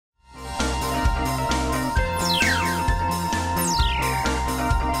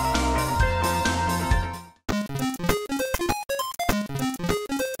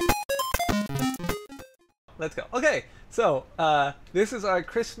Let's go. Okay, so this is our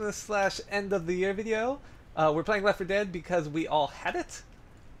Christmas slash end of the year video. We're playing Left 4 Dead because we all had it.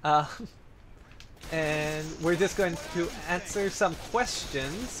 Uh, and we're just going to answer some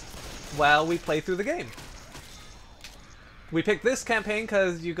questions while we play through the game. We picked this campaign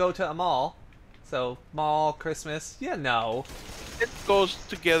because you go to a mall. So, mall, Christmas, no. It goes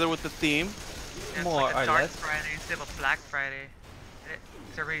together with the theme. It's More like a or Dark less. Friday instead of a Black Friday.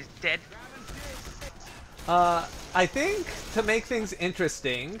 Everybody's dead. I think to make things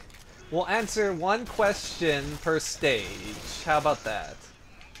interesting, we'll answer one question per stage. How about that?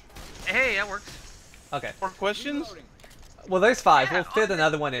 Hey, that works. Okay. 4 questions? Well, there's 5. Yeah, we'll fit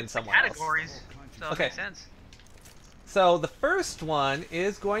another one in somewhere else. Categories. So it Okay. makes sense. So the first one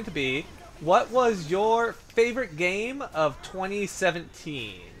is going to be, what was your favorite game of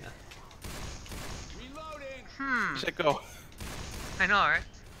 2017? Should go. I know,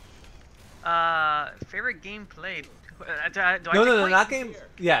 right? Favorite game played. Do I No, take no, points? not game.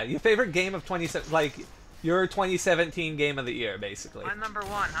 Yeah, your favorite game of 2017, like your 2017 game of the year, basically. My number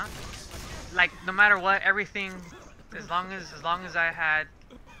one, huh? Like no matter what, everything, as long as I had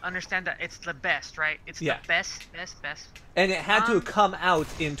understand that it's the best, right? It's Yeah. the best. And it had to come out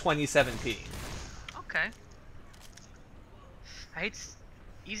in 2017. Okay. It's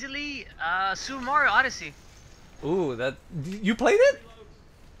easily Super Mario Odyssey. Ooh, you played it?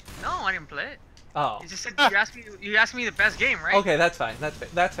 No, I didn't play it. Oh. You just said you asked me the best game, right? Okay, that's fine.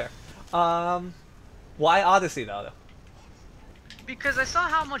 That's fair. Why Odyssey though? Because I saw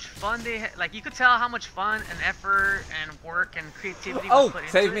how much fun they had. Like you could tell how much fun and effort and work and creativity was Oh, put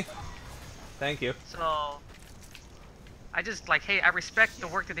into save it. me. Thank you. So I just like, hey, I respect the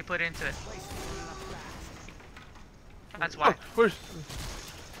work that they put into it. That's why. Oh, where's...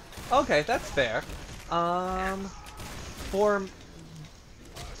 Okay, that's fair. For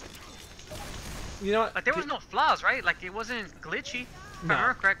you know what? Like there was no flaws, right? Like it wasn't glitchy. If No. I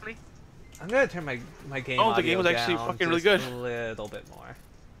remember correctly. I'm gonna turn my game. Oh, the audio game was actually down fucking really just good. A little bit more.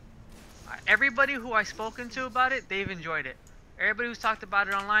 Everybody who I've spoken to about it, they've enjoyed it. Everybody who's talked about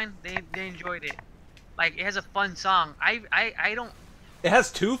it online, they enjoyed it. Like it has a fun song. I don't. It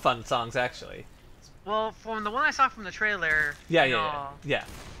has 2 fun songs actually. Well, from the one I saw from the trailer. Yeah. you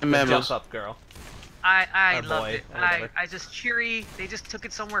The Memos. Jump Up Girl. I Or loved boy, it. or whatever. I just cheery. They just took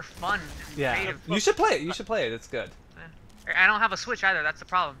it somewhere fun and Yeah. creative. You should play it. You should play it. It's good. I don't have a Switch either. That's the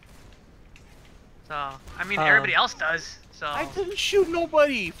problem. So I mean, everybody else does. So I didn't shoot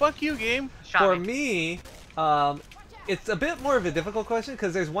nobody. Fuck you, game. shot For me. me, it's a bit more of a difficult question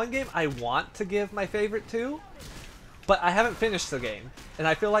because there's one game I want to give my favorite to, but I haven't finished the game, and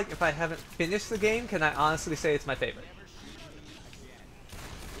I feel like if I haven't finished the game, can I honestly say it's my favorite?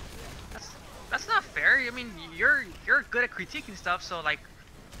 That's not fair. I mean, you're good at critiquing stuff, so like,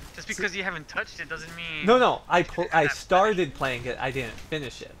 just because you haven't touched it doesn't mean. No. I started playing it. I didn't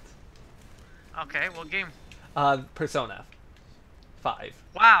finish it. Okay, what game? Persona 5.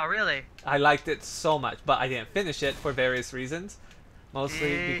 Wow, really? I liked it so much, but I didn't finish it for various reasons. Mostly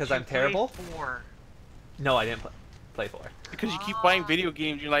Did because you I'm play terrible. 4? No, I didn't play 4. Because you keep buying video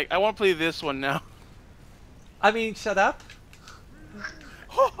games, you're like, I want to play this one now. I mean, shut up.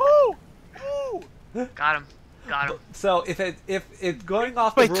 Ho ho! Woo! Got him. Got him. So if it's going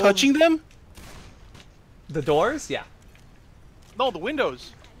off the By rules, touching them? the doors, yeah. No, the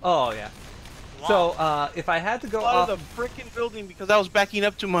windows. Oh yeah. So if I had to go Out off, of the freaking building because I was backing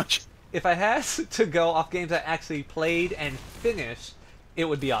up too much. if I had to go off games I actually played and finished, it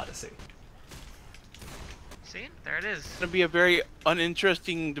would be Odyssey. See, there it is. It's gonna be a very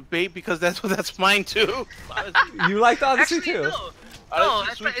uninteresting debate because that's mine too. You liked Odyssey Actually, too. no. I No, like to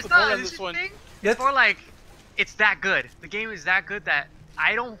it's sweep not. It's the board not on an this one. thing. That's- It's more like it's that good. The game is that good that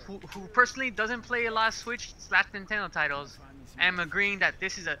I don't. Who personally doesn't play a lot of Switch slash Nintendo titles, am agreeing that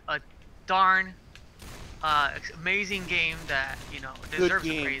this is a darn amazing game that deserves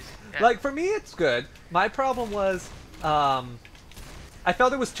game. praise. Yeah. Like for me, it's good. My problem was, I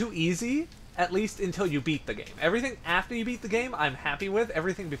felt it was too easy. At least until you beat the game. Everything after you beat the game, I'm happy with.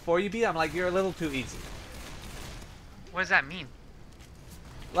 Everything before you beat, I'm like, you're a little too easy. What does that mean?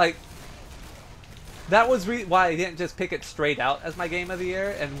 Like, that was why I didn't just pick it straight out as my game of the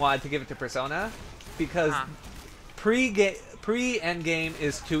year and wanted to give it to Persona, because pre-end game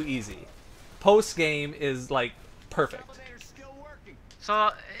is too easy. Post game is like perfect.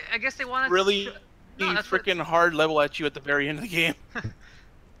 So I guess they wanted Really to... No, that's what- freaking hard level at you at the very end of the game.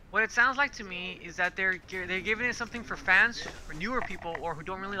 What it sounds like to me is that they're giving it something for fans, for newer people, or who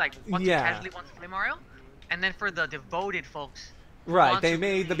don't really want to casually want to play Mario, and then for the devoted folks. who Right, want they to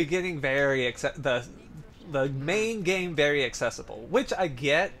made the really- beginning very the main game very accessible, which I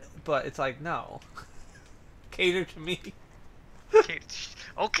get, but it's like no. cater to me.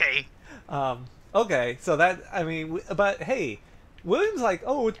 Okay. Okay, so that, I mean, but hey, William's like,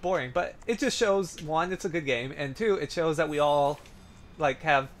 oh, it's boring, but it just shows, one, it's a good game, and two, it shows that we all, like,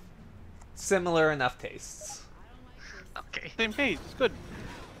 have similar enough tastes. Okay. Same page. It's good.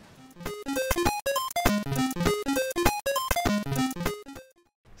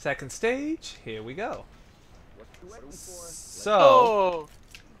 Second stage, here we go. So,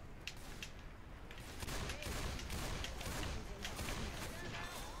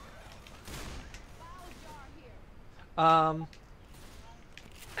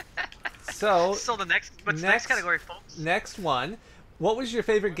 So the next category, folks? Next one. What was your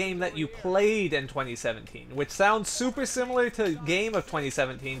favorite game that you played in 2017? Which sounds super similar to Game of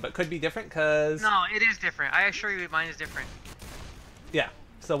 2017, but could be different because... No, it is different. I assure you mine is different. Yeah.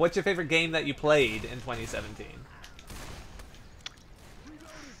 So what's your favorite game that you played in 2017?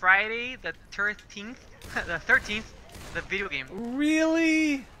 Friday the 13th, the video game.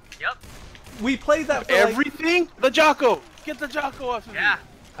 Really? Yep. We played that for everything? The Jocko! Get the Jocko off of me! Yeah.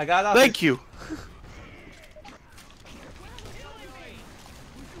 I got off. Thank you.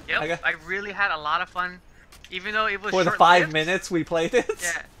 Yep. I really had a lot of fun, even though it was for the 5 minutes we played it.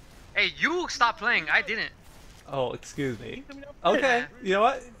 Yeah. Hey, you stopped playing. I didn't. Oh, excuse me. Okay. You know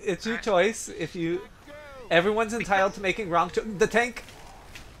what? It's your choice. If you, everyone's entitled to making wrong choices. The tank.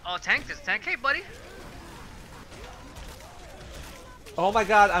 Oh, tank is tank. Hey, buddy. Oh my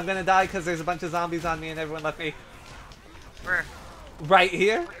God! I'm gonna die because there's a bunch of zombies on me and everyone left me. Where? Right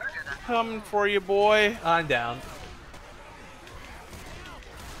here. Coming for you, boy. I'm down.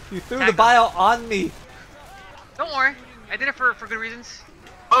 You threw Tag the him. bile on me. Don't worry. I did it for good reasons.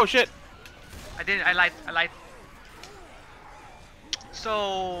 Oh shit. I didn't. I lied.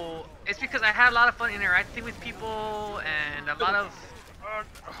 So it's because I had a lot of fun interacting with people and a lot of.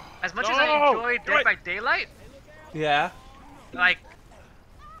 As much as I enjoyed Dead by Daylight, Yeah. like,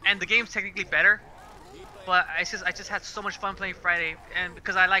 and the game's technically better, but I just had so much fun playing Friday, and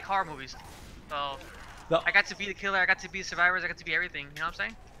because I like horror movies, so No. I got to be the killer, I got to be the survivors, I got to be everything. You know what I'm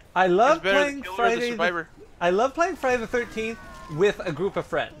saying? I love It's better playing the killer or Friday. the survivor. I love playing Friday the 13th with a group of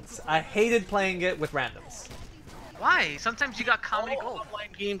friends. I hated playing it with randoms. Why? Sometimes you got comedy All gold. online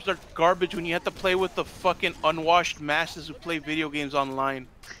games are garbage when you have to play with the fucking unwashed masses who play video games online.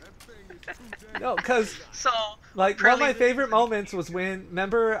 No, because So like one of my apparently- favorite moments was when,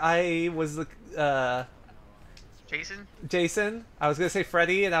 remember, I was the Jason. Jason. I was gonna say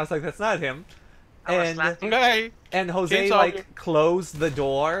Freddy, and I was like, that's not him. I was And slapped you. Okay. Jose Chainsaw like you. closed the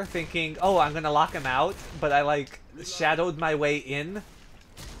door, thinking, oh, I'm gonna lock him out, but I like shadowed my way in.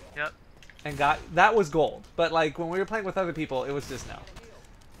 Yep. And that was gold. But like when we were playing with other people, it was just no.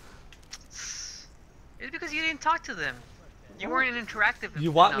 It's because you didn't talk to them. You weren't interactive.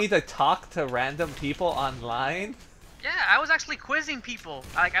 You want enough. me to talk to random people online? Yeah, I was actually quizzing people.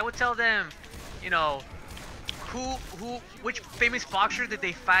 Like I would tell them, you know, which famous boxer did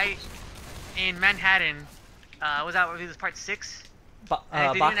they fight in Manhattan? Was that was part 6? And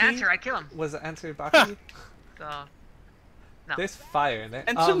if they didn't answer, I'd kill them. Was the answer Baki? So, no. There's fire in there.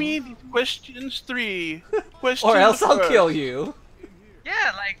 Answer me these questions 3. Questions Or else I'll first. kill you.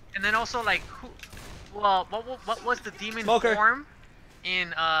 Yeah, like, and then also like, well, what was the demon Smoker. form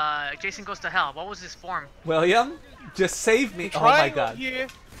in Jason Goes to Hell? What was his form? William, just save me. Oh my Triangle god. here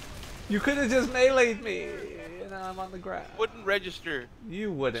You could have just meleeed me. And now I'm on the ground. wouldn't register.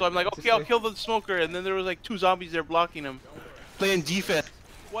 You wouldn't. So I'm like, Just okay, I'll say- kill the smoker, and then there was like 2 zombies there blocking him. Playing defense.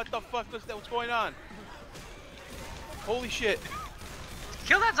 What the fuck was that? What's going on? Holy shit.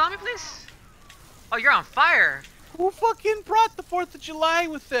 Kill that zombie, please. Oh, you're on fire. Who fucking brought the 4th of July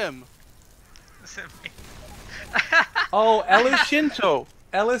with them? Listen to me. Oh, Ellis. Shinto.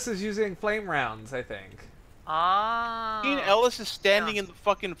 Ellis is using flame rounds, I think. Ah. Ian Ellis is standing in the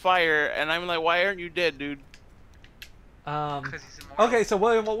fucking fire, and I'm like, why aren't you dead, dude? 'Cause he's immortal. Okay, so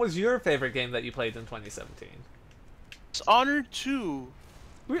William, what was your favorite game that you played in 2017? Dishonored 2.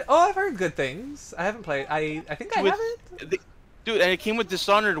 Oh, I've heard good things. I haven't played. I think I With- haven't. Dude, and it came with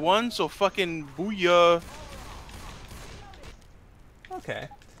Dishonored 1, so fucking booyah. Okay.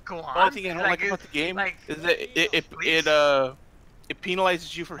 Go on. The only thing I don't like about the game is that it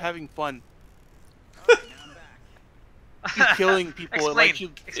penalizes you for having fun. Keep killing people. It likes you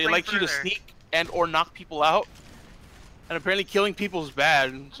to further. sneak and or knock people out. And apparently killing people is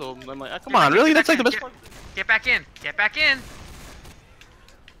bad. So I'm like, oh, come on, really? That's like the best part. Get back in. Get back in.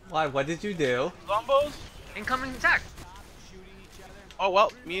 Why? What did you do? Zombos? Incoming attack. Oh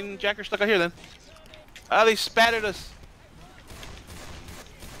well, me and Jack are stuck out here then. Ah, they spat at us.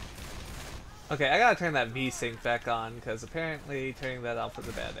 Okay, I gotta turn that V-Sync back on, because apparently turning that off was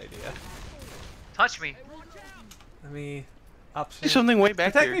a bad idea. Touch me. Let me option. There's something way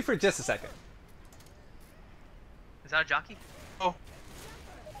back Protect here. me for just a second. Is that a jockey? Oh.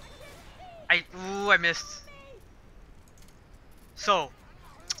 I missed. So,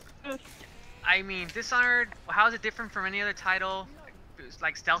 I mean, Dishonored. How is it different from any other title? It's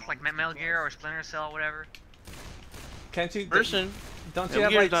like stealth, like Metal Gear or Splinter Cell, whatever. Can't you? Person. Don't you Metal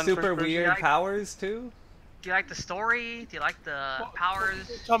have Gear's like done super first person. weird Like- powers too? Do you like the story? Do you like the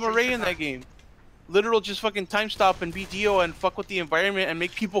powers? Tom Ray in that game. Literal just fucking time stop and be Dio and fuck with the environment and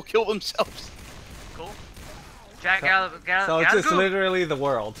make people kill themselves. Cool. Jack, get out, So it's just go. literally the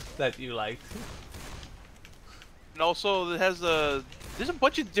world that you liked. And also it has there's a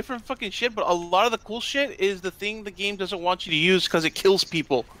bunch of different fucking shit, but a lot of the cool shit is the thing the game doesn't want you to use because it kills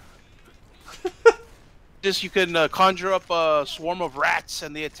people. Just you can conjure up a swarm of rats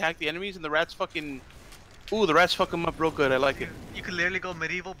and they attack the enemies and the rats fucking... Ooh, the rats fuck them up real good. I like it. You could literally go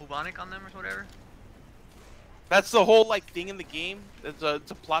medieval bubonic on them or whatever. That's the whole like thing in the game. It's a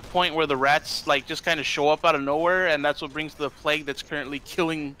plot point where the rats like just kind of show up out of nowhere, and that's what brings the plague that's currently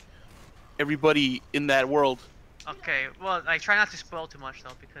killing everybody in that world. Okay, well, like try not to spoil too much though,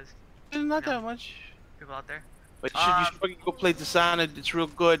 because It's not No. that much. people out there. But you should fucking go play Dishonored. It's real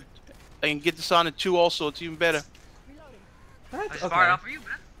good. I can get Dishonored 2 also. It's even better. What? I just Okay. borrowed it off of you,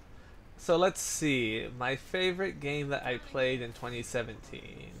 man. So let's see. My favorite game that I played in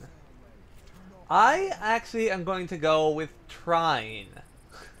 2017. I actually am going to go with Trine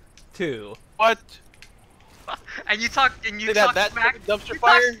 2. What? And you talk That smack. dumpster You talk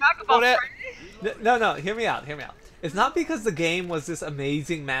fire? smack Oh, about that- Friday? No, hear me out, hear me out. It's not because the game was this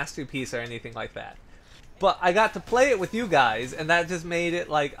amazing masterpiece or anything like that. But I got to play it with you guys, and that just made it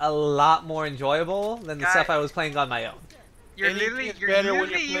like a lot more enjoyable than the stuff I was playing on my own. You're Anything literally, is you're better when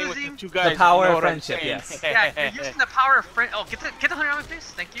literally you're playing with using. the two guys. The power if you know of what I'm friendship, saying. yes. Yeah, you're using the power of friend. Oh, get the 100 on my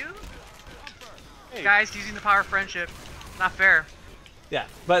face. Thank you. Hey. Guys, using the power of friendship. Not fair. Yeah,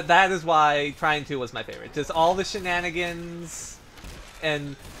 but that is why Trine 2 was my favorite. Just all the shenanigans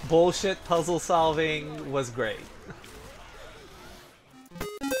and bullshit puzzle solving was great.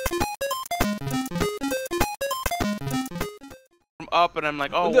 I'm up and I'm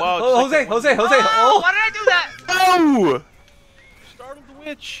like, oh wow. it's Jose, like Jose, Jose! Oh, Oh! why did I do that? No! Startled the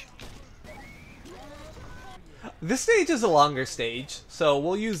witch. This stage is a longer stage, so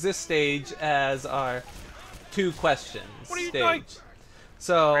we'll use this stage as our 2 questions What are you stage. doing?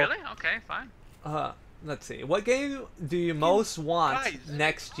 So, Really? Okay, fine. let's see. What game do you most want guys.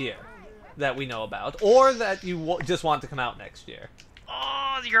 next year that we know about, or that you just want to come out next year?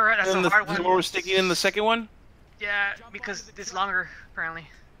 Oh, you're right. That's And a hard the one. door was sticking in the second one? Yeah, because it's longer apparently.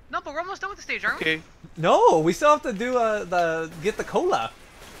 No, but we're almost done with the stage, aren't we? Okay. No, we still have to do get the cola.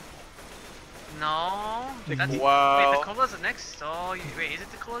 No. That's, Wow. Wait, the cola's the next. Oh, wait, is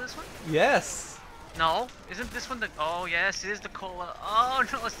it the cola this one? Yes. No, isn't this one the? Oh yes, it is the cola. Oh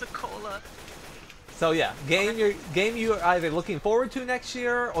no, it's the cola. So yeah, game you're either looking forward to next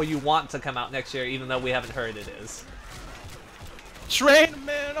year or you want to come out next year, even though we haven't heard it is. Train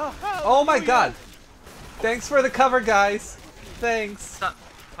man. Oh my god! Thanks for the cover, guys. Thanks. Stop.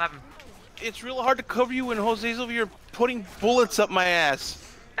 What happened? It's real hard to cover you when Jose's over here putting bullets up my ass.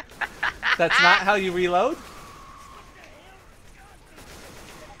 That's not how you reload?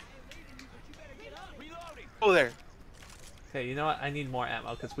 Oh there. Okay, you know what? I need more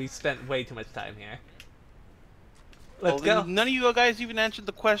ammo because we spent way too much time here. Well, Let's go. None of you guys even answered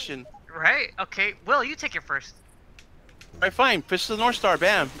the question. Right? Okay. Will, you take it first. Alright, fine. Fist of the North Star.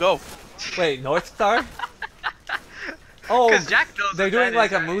 Bam. Go. Wait, North Star? Oh, 'Cause Jack knows they're what doing that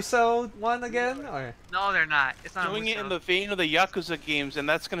like is, a right? Muso one again, or? No, they're not. It's not. Doing a it in Muso. the vein of the Yakuza games, and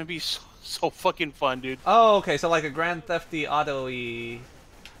that's gonna be so fucking fun, dude. Oh, okay, so like a Grand Theft Auto-y.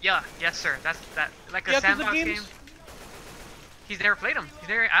 Yeah. Yes, sir. That's that. Like a Yakuza sandbox games? game. He's never played them. He's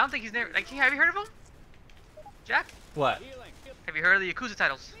never. I don't think he's never. Like, have you heard of them? Jack? What? Have you heard of the Yakuza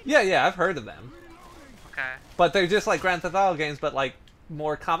titles? Yeah, I've heard of them. Okay. But they're just like Grand Theft Auto games, but like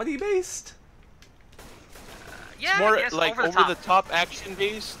more comedy-based? Yeah. More I guess like over the top. action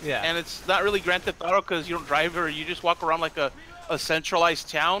based. Yeah. And it's not really Grand Theft Auto because you don't drive or you just walk around like a centralized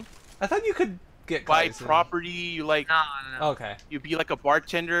town. I thought you could get Buy cars in- property. You like No. Okay. you be like a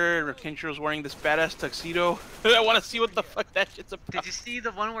bartender. And Kenjiro's wearing this badass tuxedo. I want to see what the fuck that shit's about. Did you see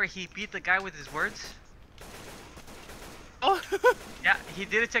the one where he beat the guy with his words? Oh. Yeah, he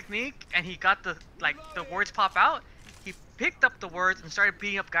did a technique and he got the words pop out. He picked up the words and started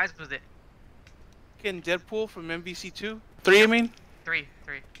beating up guys with it. Fucking Deadpool from MVC2. 3, I mean. Three.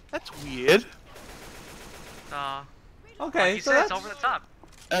 That's weird. So Okay, like you so said, that's... it's over the top.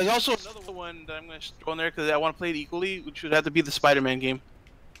 There's also another one that I'm gonna throw in there because I want to play it equally, which would have to be the Spider-Man game.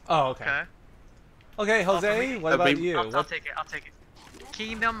 Oh, okay. Okay. Okay, Jose, what about you? I'll take it. I'll take it.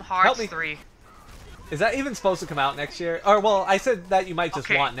 Kingdom Hearts 3. Is that even supposed to come out next year? Or well, I said that you might just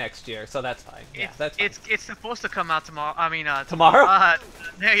want next year, so that's fine. Yeah, that's fine. It's supposed to come out tomorrow. I mean, tomorrow?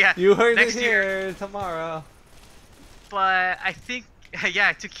 Yeah. You heard next it here. Tomorrow. But I think,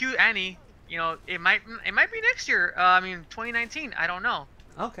 yeah, to cue Annie, you know, it might be next year. I mean, 2019. I don't know.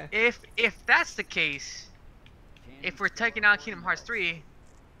 Okay. If that's the case, if we're taking out Kingdom Hearts 3,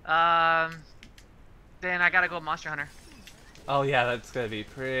 then I gotta go Monster Hunter. Oh yeah, that's gonna be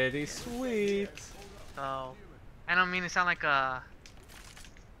pretty sweet. So, I don't mean to sound like a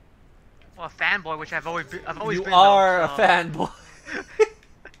fanboy, which I've always been. You are a fanboy.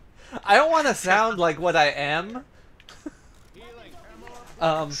 I don't want to sound like what I am.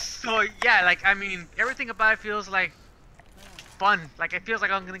 So yeah, like I mean, everything about it feels like fun. Like it feels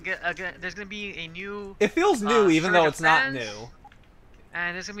like I'm gonna get. There's gonna be a new. It feels new, even though it's not fans, new.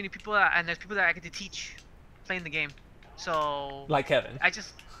 And there's gonna be new people, there's people that I get to teach playing the game. So. Like Kevin.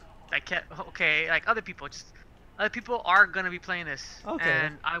 Okay, like other people, other people are gonna be playing this, okay.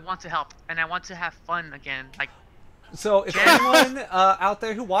 And I want to help, and I want to have fun again. Like, so if anyone out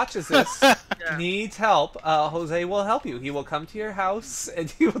there who watches this needs help, Jose will help you. He will come to your house and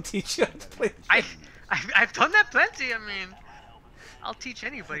he will teach you how to play. I've done that plenty. I mean, I'll teach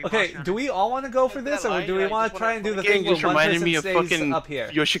anybody. Okay, do we all want to go for this, or do we want to try and do the thing where one person stays up here?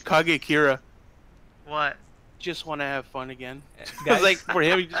 Yoshikage Kira. What? Just want to have fun again. Because like for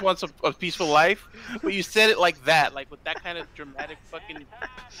him, he just wants a peaceful life. But you said it like that, like with that kind of dramatic fucking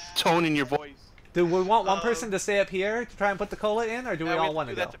tone in your voice. Do we want one person to stay up here to try and put the cola in, or do we all want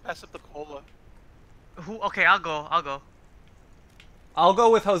to go? To pass up the cola. Okay, I'll go. I'll go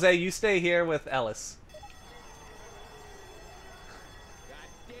with Jose. You stay here with Ellis.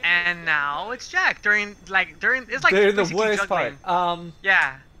 And now it's Jack. During it's like during the worst juggling. part.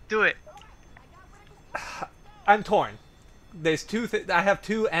 Yeah, do it. I'm torn. There's I have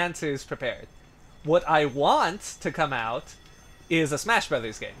two answers prepared. What I want to come out is a Smash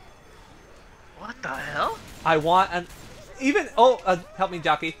Brothers game. What the hell? I want help me,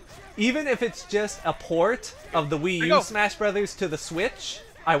 Jockey. Even if it's just a port of the Wii U Smash Brothers to the Switch,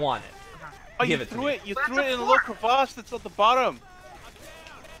 I want it. Oh, you threw it in a little crevasse that's at the bottom.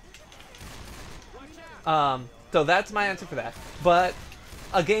 So that's my answer for that. But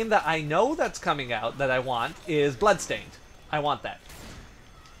a game that I know that's coming out that I want is Bloodstained. I want that.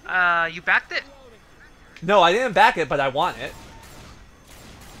 You backed it? No, I didn't back it, but I want it.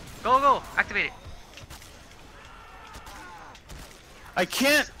 Go, activate it. I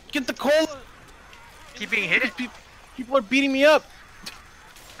can't get the cola. Keep being hit. People are beating me up.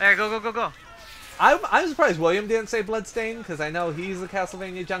 There, go. I'm surprised William didn't say Bloodstained, because I know he's a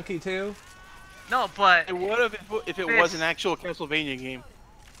Castlevania junkie too. No, but it would have if it was an actual Castlevania game.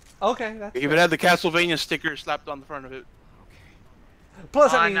 Okay, that's if it had the Castlevania sticker slapped on the front of it.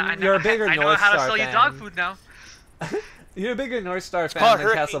 Plus, I mean, you're a bigger North Star fan. I know how to sell you dog food now. You're a bigger North Star fan than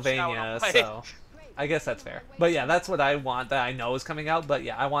Castlevania, so I guess that's fair. But yeah, that's what I want that I know is coming out. But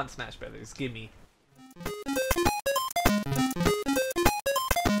yeah, I want Smash Brothers. Give me.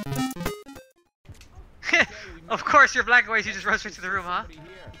 Of course, you're black and white. You just run straight to the room, huh?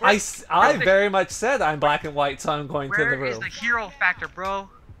 I very much said I'm black and white, so I'm going to the room. Where is the hero factor, bro?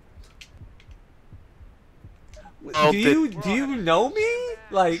 Do you know me?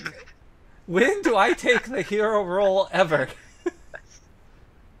 Like, when do I take the hero role ever?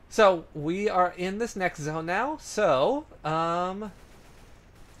 So we are in this next zone now. So,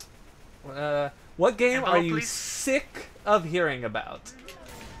 what game are you sick of hearing about?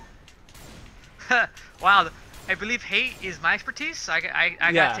 Wow, I believe hate is my expertise. So I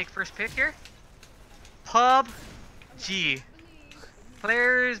gotta take first pick here. PUBG.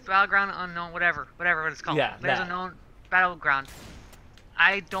 Players Battleground Unknown, whatever it's called. Yeah, Players Unknown Battleground.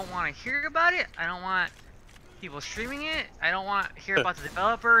 I don't want to hear about it. I don't want people streaming it. I don't want to hear about the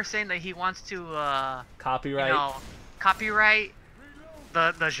developer saying that he wants to copyright. You know, copyright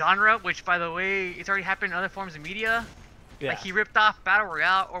the genre, which by the way, it's already happened in other forms of media. Yeah. Like he ripped off Battle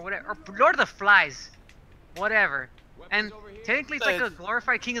Royale or whatever, or Lord of the Flies, whatever. And technically, it's like a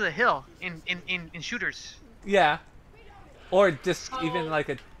glorified King of the Hill in shooters. Yeah. Or just even like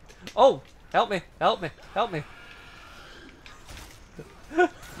a... Oh! Help me! Help me! Help me!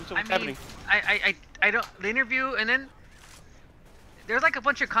 What's happening? I don't... The interview, and then... There's like a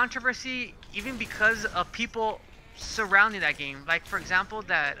bunch of controversy even because of people surrounding that game. Like, for example,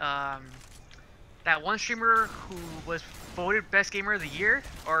 that one streamer who was voted Best Gamer of the Year,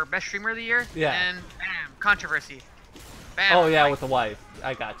 or Best Streamer of the Year, and bam, controversy. Bam, oh yeah, with the wife.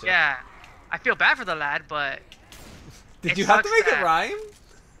 I gotcha. Yeah. I feel bad for the lad, but... Did you have to make it rhyme?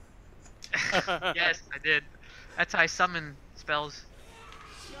 Yes, I did. That's how I summon spells.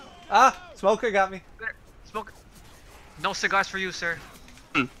 Ah, Smoker got me. Smoke. No cigars for you, sir.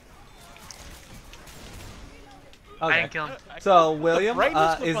 I Okay. didn't kill him. So William,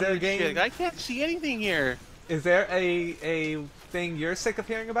 Brightness is on there a this shit. game? I can't see anything here. Is there a thing you're sick of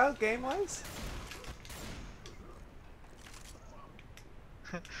hearing about game-wise?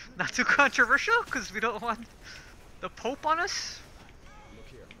 Not too controversial, because we don't want the Pope on us.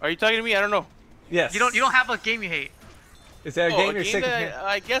 Are you talking to me? I don't know. Yes. You don't have a game you hate. Is there a game a you're game sick of that hearing?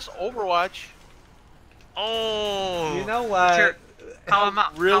 I guess Overwatch. Oh. You know what? Call him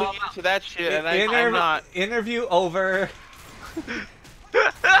out. Really Call him out. into that shit, and I'm not. Interview over.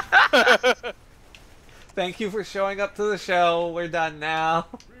 Thank you for showing up to the show. We're done now.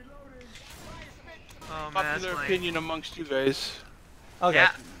 Oh man, that's Popular funny. opinion amongst you guys. Okay.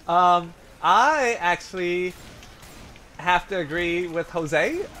 Yeah. I actually have to agree with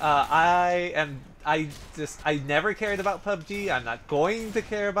Jose. I never cared about PUBG. I'm not going to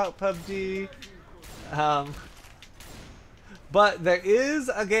care about PUBG. But there is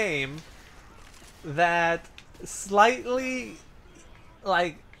a game that slightly,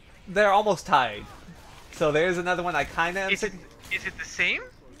 like, they're almost tied. So there's another one I kind of am Is it the same?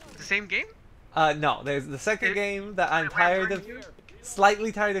 The same game? no, there's the second game that I'm tired of,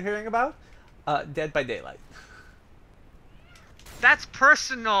 slightly tired of hearing about. Dead by Daylight. That's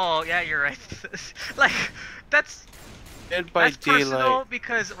personal. Yeah, you're right. Like, that's Dead by personal Daylight.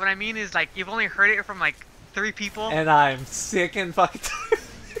 because what I mean is like you've only heard it from like 3 people. And I'm sick and fucking tired.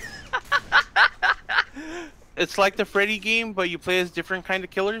 It's like the Freddy game, but you play as different kind of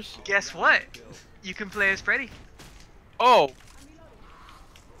killers. Guess what? You can play as Freddy. Oh,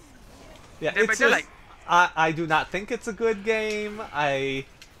 Yeah, Dead by it's just, Daylight. I do not think it's a good game.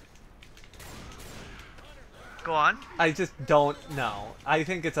 Go on. I just don't know. I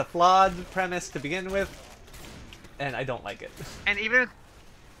think it's a flawed premise to begin with, and I don't like it. And even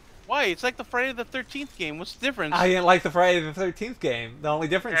why? It's like the Friday the 13th game. What's the difference? I didn't like the Friday the 13th game. The only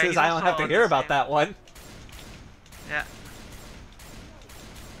difference Yeah, is he's I don't have to also hear the about same. that one. yeah.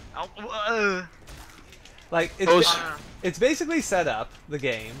 Oh, Like, Those- it's basically set up, the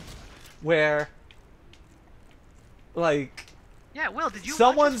game, where, like, yeah. Will, did you?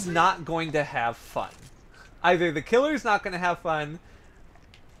 someone's watch not going to have fun. Either the killer's not going to have fun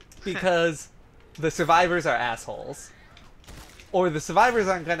because the survivors are assholes, or the survivors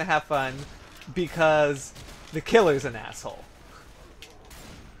aren't going to have fun because the killer's an asshole.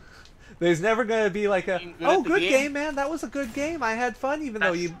 There's never going to be like a, Good oh, at the good game? game, man, that was a good game, I had fun even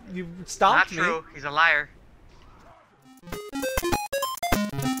though That's you Not stomped me. true. He's a liar.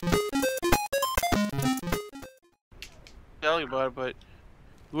 Tell you about it, but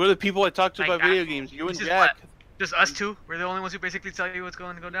we're the people I talk to Like, about video games. You and Which is Jack. what? Just us two. We're the only ones who basically tell you what's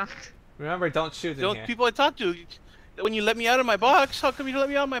going to go down. Remember, don't shoot The in only here. people I talk to. When you let me out of my box, how come you let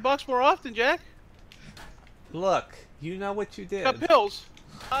me out of my box more often, Jack? Look, you know what you did. Got pills.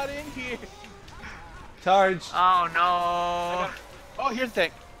 Not in here. Charge. Oh no. Oh, here's the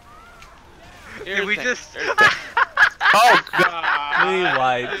thing. Here's Did we the thing. just? Here's the thing. Oh God.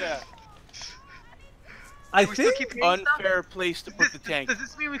 Rewind. Yeah. I we still think keep hating Unfair place to put the tank. Does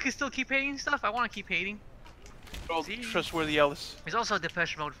this mean we can still keep hating stuff? I want to keep hating. Oh, See? trustworthy Ellis. He's also a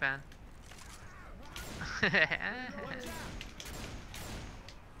Depeche Mode fan.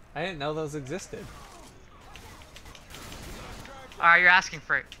 I didn't know those existed. Alright, you're asking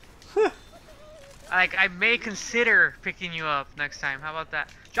for it. Like, I may consider picking you up next time. How about that?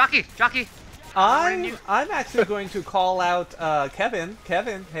 Jockey! Jockey! I'm actually going to call out Kevin.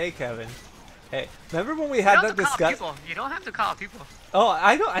 Kevin, hey Kevin. Hey, remember when we You had don't that have to call discussion? people. You don't have to call people. Oh,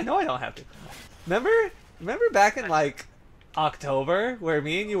 I know I don't have to. Remember back in like October where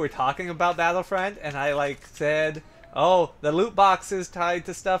me and you were talking about Battlefront and I like said, "Oh, the loot box is tied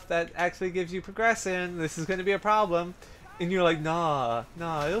to stuff that actually gives you progression. This is going to be a problem." And you're like, "Nah,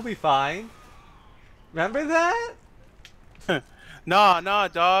 it'll be fine." Remember that? Nah,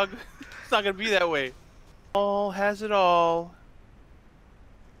 dog. It's not gonna be that way. All has it all.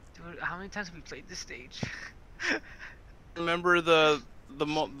 Dude, how many times have we played this stage? Remember the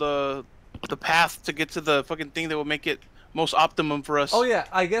path to get to the fucking thing that will make it most optimum for us. Oh yeah,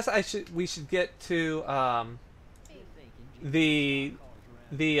 I guess we should get to the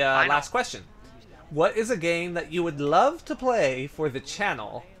last question. What is a game that you would love to play for the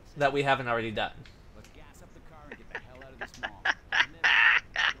channel that we haven't already done?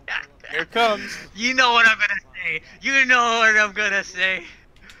 Here it comes. You know what I'm gonna say. You know what I'm gonna say.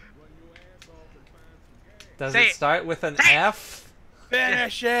 Does Say it it. start with an Say it. F?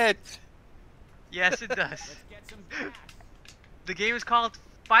 Finish it. Yes, it does. The game is called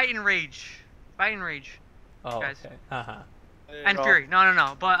Fight and Rage. Fight and Rage. Oh, Guys. okay. And Fury.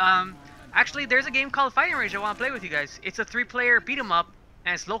 No. But actually, there's a game called Fight and Rage I want to play with you guys. It's a 3-player beat 'em up,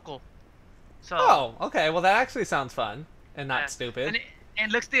 and it's local. So. Oh, okay. Well, that actually sounds fun and not stupid. And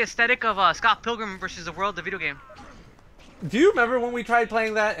it looks the aesthetic of Scott Pilgrim versus the World, the video game. Do you remember when we tried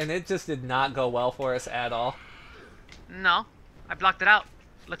playing that and it just did not go well for us at all? No, I blocked it out.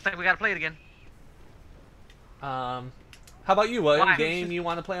 Looks like we gotta play it again. How about you, William? Why? Game you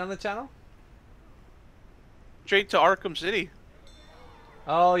want to play on the channel? Straight to Arkham City.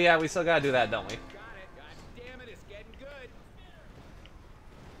 Oh yeah, we still gotta do that, don't we?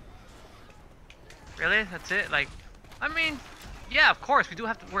 Really? That's it? Like, I mean, yeah, of course we do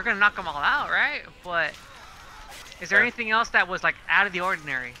have to. We're gonna knock them all out, right? But is there anything else that was like out of the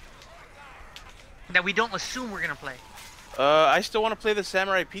ordinary that we don't assume we're gonna play? I still want to play the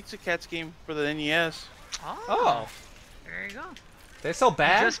Samurai Pizza Cats game for the NES. Oh. There you go. They're so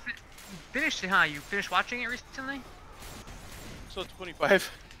bad? You just finished it, huh? You finished watching it recently? Episode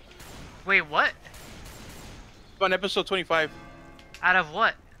 25. Wait, what? On episode 25. Out of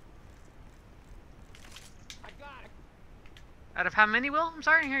what? Out of how many, Will? I'm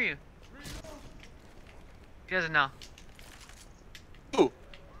sorry, I didn't hear you. He doesn't know. Ooh.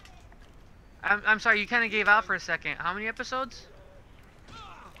 I'm sorry, you kind of gave out for a second. How many episodes?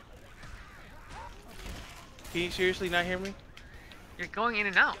 Can you seriously not hear me? You're going in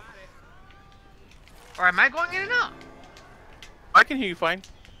and out. Or am I going in and out? I can hear you fine.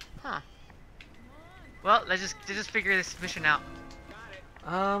 Huh. Well, let's just figure this mission out.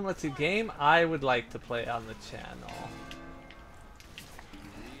 Let's see. Game I would like to play on the channel.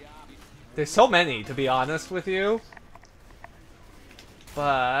 There's so many, to be honest with you.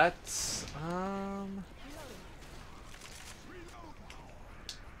 But,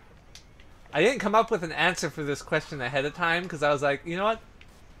 I didn't come up with an answer for this question ahead of time because I was like, you know what?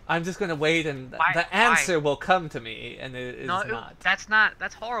 I'm just gonna wait and the answer will come to me, and it is not.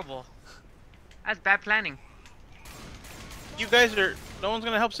 That's horrible. That's bad planning. You guys are... No one's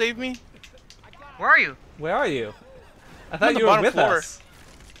gonna help save me? Where are you? Where are you? I on thought the you were bottom with floor. us.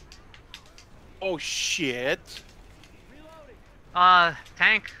 Oh, shit.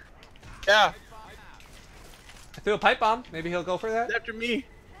 Tank. Yeah, I threw a pipe bomb. Maybe he'll go for that. after me.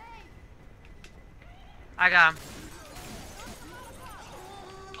 I got him.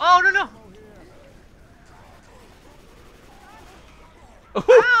 Oh, no.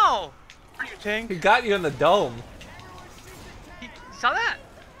 Ow! Are you tank? He got you in the dome. You saw that?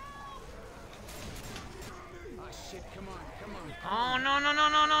 Oh, no.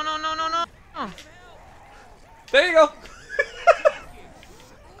 There you go.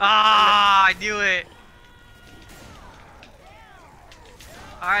 Ah, I knew it.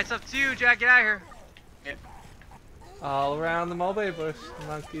 Alright, it's up to you, Jack. Get out of here. All around the mulberry bush, the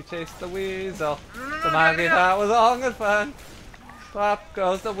monkey chased the weasel. No, The monkey get out. thought it was all good fun. Pop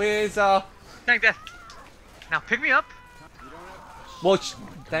goes the weasel. Tank death. Now pick me up. Well,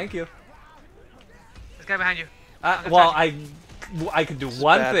 thank you. This guy behind you. Well, I could do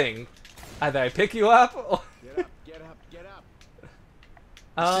one bad. thing. Either I pick you up, or Get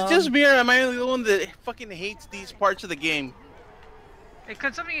up. Is it just me, or am I the one that fucking hates these parts of the game? Hey,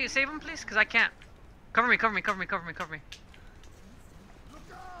 could somebody save him, please? Because I can't. Cover me.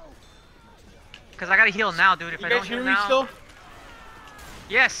 Because I gotta heal now, dude. If You I guys don't hear heal me now. still?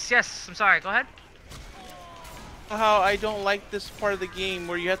 Yes. I'm sorry. Go ahead. How I don't like this part of the game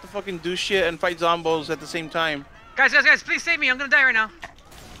where you have to fucking do shit and fight zombos at the same time. Guys, please save me. I'm gonna die right now.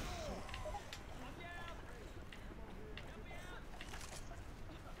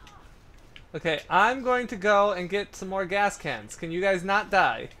 okay, I'm going to go and get some more gas cans. Can you guys not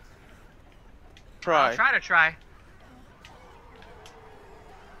die? Try. I'll try.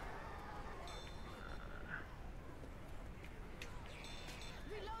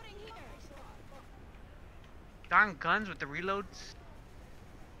 Darn guns with the reloads.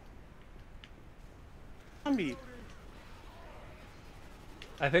 Zombie.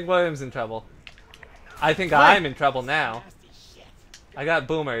 I think William's in trouble. I think Why? I'm in trouble now. I got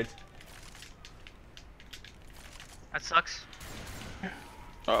boomered. That sucks.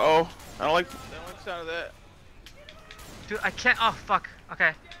 Uh-oh. I don't like the sound of that. Dude, I can't. Oh, fuck.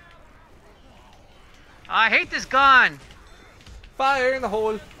 Okay. I hate this gun. Fire in the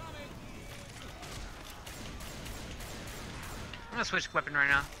hole. I'm gonna switch weapon right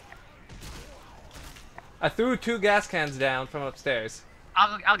now. I threw 2 gas cans down from upstairs.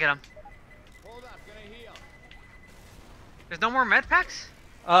 I'll get them. Hold up, gonna heal. There's no more med packs?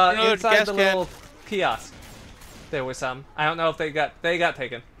 Another Inside gas the can. little kiosk. There were some. I don't know if they got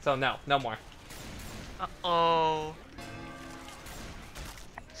taken. So no more. Uh-oh.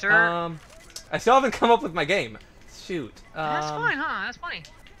 Sir. I still haven't come up with my game. Shoot. That's fine, huh? That's funny.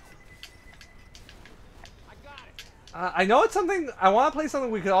 I know it's something. I want to play something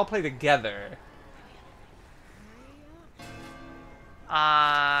we could all play together.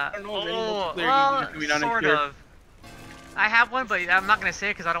 I don't know if any multiplayer games are coming out sort here. of. I have one, but I'm not gonna say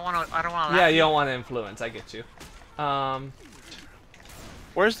it because I don't want to. I don't want to. Yeah, you don't want to influence. I get you.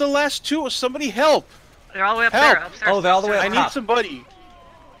 Where's the last two? Somebody help! They're all the way up Help! there. Upstairs, Oh, they're all the way I up need top. somebody.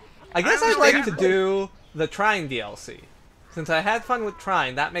 I guess I I'd don't like think to I- do the Trine DLC. Since I had fun with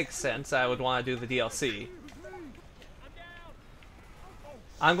Trine, that makes sense. I would want to do the DLC.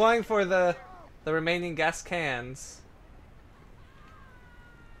 I'm going for the remaining gas cans.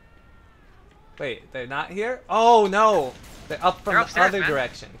 Wait, they're not here? Oh no! They're up from They're the upstairs, other man.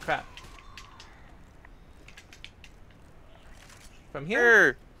 direction. Crap. From here?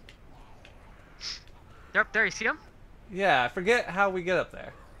 Here. They're up there. You see them? Yeah, I forget how we get up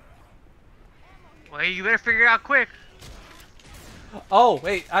there. Well, you better figure it out quick. Oh,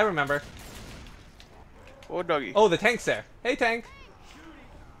 wait, I remember. Oh, doggy. Oh, the tank's there. Hey, tank.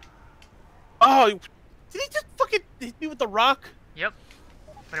 Oh, did he just fucking hit me with the rock? Yep.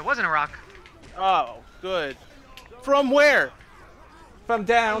 But it wasn't a rock. Oh, good. From where? From On my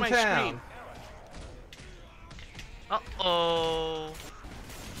downtown. screen. Uh-oh.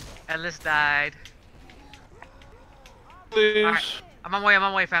 Ellis died. Please. Alright. I'm on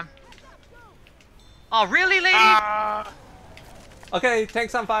my way, fam. Oh, really, lady? Ah, Okay,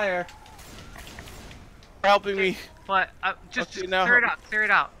 tank's on fire. helping me. But just Okay, now clear it help. out. Clear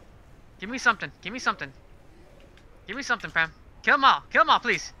it out. Give me something. Give me something. Give me something, fam. Kill them all. Kill them all,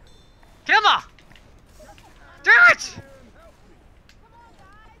 please. Kill them all. Damn it!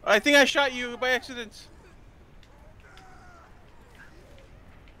 I think I shot you by accident.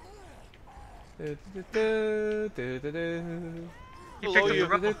 Do, do, do, do, do, do. He Below picked up you. the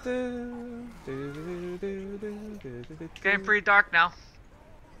rubble. It's getting pretty dark now.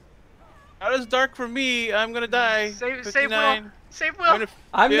 Not as dark for me. I'm gonna die. Save Will. 59. Save Will.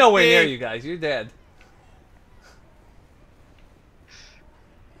 I'm nowhere near 50. you guys. You're dead.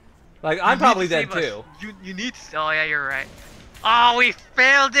 Like, I'm You probably need to dead save too. us. You need to. Oh yeah, you're right. Oh, we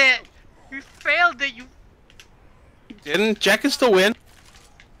failed it. We failed it. You. Didn't Jack is still win?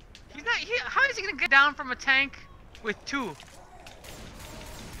 He's not. How is he gonna get down from a tank with two?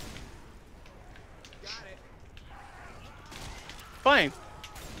 Fine.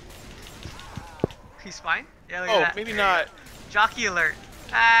 He's fine. Yeah, look at Oh, that. maybe There you not. go. Jockey alert.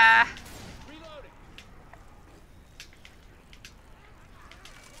 Ah.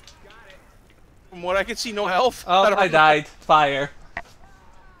 From what I can see, no health. Oh, don't I know. died. Fire.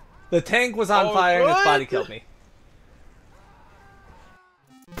 The tank was on Oh, fire and its what? body killed me.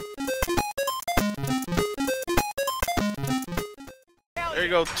 There you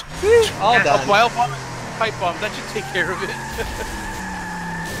go. All Yeah. A done. wild bomb, pipe bomb. That should take care of it.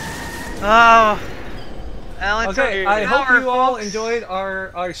 Oh. Alan Okay, took I an hope hour, you all folks. enjoyed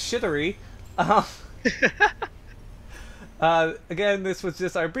our shittery. Again, this was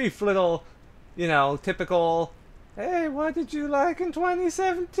just our brief little, you know, typical, hey, what did you like in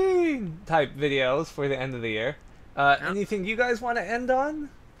 2017 type videos for the end of the year. Anything you guys want to end on?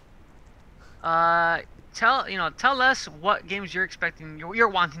 Tell us what games you're expecting, you're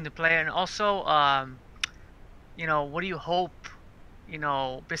wanting to play, and also, what do you hope,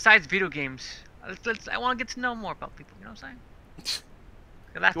 besides video games. I want to get to know more about people. You know what I'm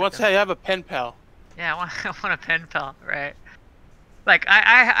saying? He wants to have a pen pal. Yeah, I want a pen pal, right? Like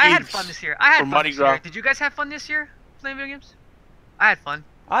I had Games fun this year. I had for fun Mardi this year. Gras. Did you guys have fun this year playing video games? I had fun.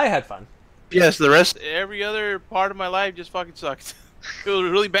 I had fun. Yes, the rest, every other part of my life just fucking sucked. It was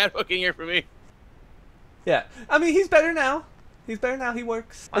a really bad fucking year for me. Yeah, I mean, he's better now. He's better now. He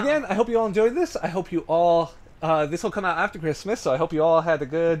works. Wow. Again, I hope you all enjoyed this. I hope you all... this will come out after Christmas, so I hope you all had a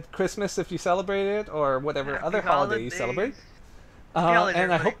good Christmas if you celebrate it, or whatever Happy other holiday you celebrate. holidays,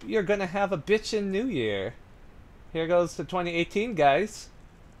 And I everybody. hope you're going to have a bitchin' New Year. Here goes to 2018, guys.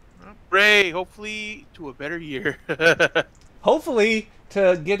 Ray, hopefully to a better year. Hopefully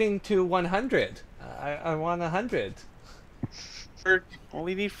to getting to 100. I want 100.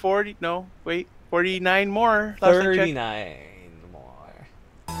 Only need 40. No, wait, 49 more. Last I checked. 39 more.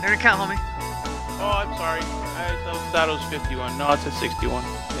 There to count, homie. Oh, I'm sorry. I thought it was 51. No, it's a 61.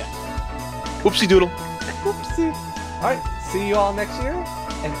 Yeah. Oopsie doodle. Whoopsie. Alright, see you all next year.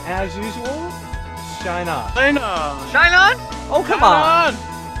 And as usual, shine on. Shine on. Shine on! Oh, come Shine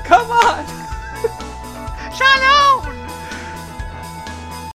on! Come on! Shine on!